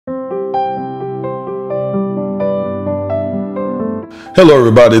Hello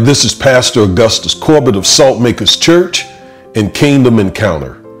everybody, this is Pastor Augustus Corbett of Saltmakers Church and Kingdom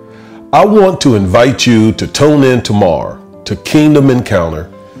Encounter. I want to invite you to tune in tomorrow to Kingdom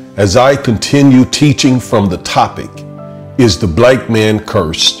Encounter as I continue teaching from the topic, Is the Black Man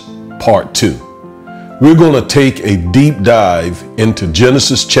Cursed? Part 2. We're going to take a deep dive into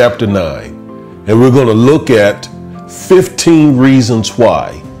Genesis chapter 9 and we're going to look at 15 reasons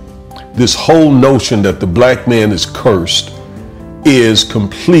why this whole notion that the black man is cursed is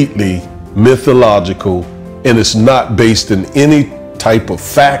completely mythological and it's not based in any type of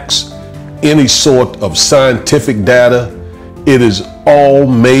facts, any sort of scientific data. It is all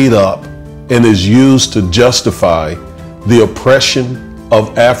made up and is used to justify the oppression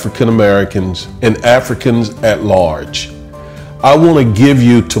of African Americans and Africans at large. I want to give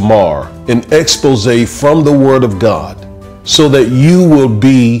you tomorrow an expose from the Word of God so that you will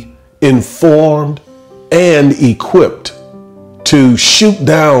be informed and equipped to shoot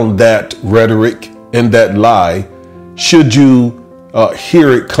down that rhetoric and that lie should you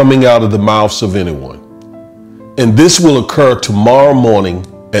hear it coming out of the mouths of anyone. And this will occur tomorrow morning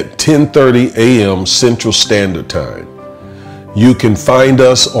at 10:30 a.m. Central Standard Time. You can find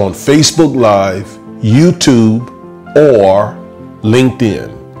us on Facebook Live, YouTube, or LinkedIn.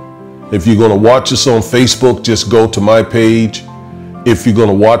 If you're going to watch us on Facebook, just go to my page. If you're going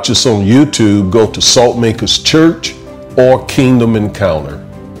to watch us on YouTube, go to Saltmakers Church or Kingdom Encounter.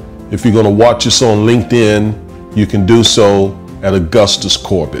 If you're going to watch us on LinkedIn, you can do so at Augustus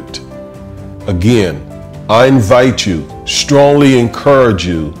Corbett. Again, I invite you, strongly encourage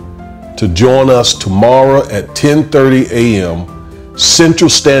you to join us tomorrow at 10:30 a.m. Central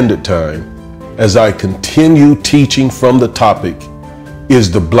Standard Time as I continue teaching from the topic,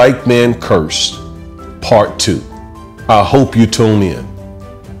 Is the Black Man Cursed? Part 2. I hope you tune in.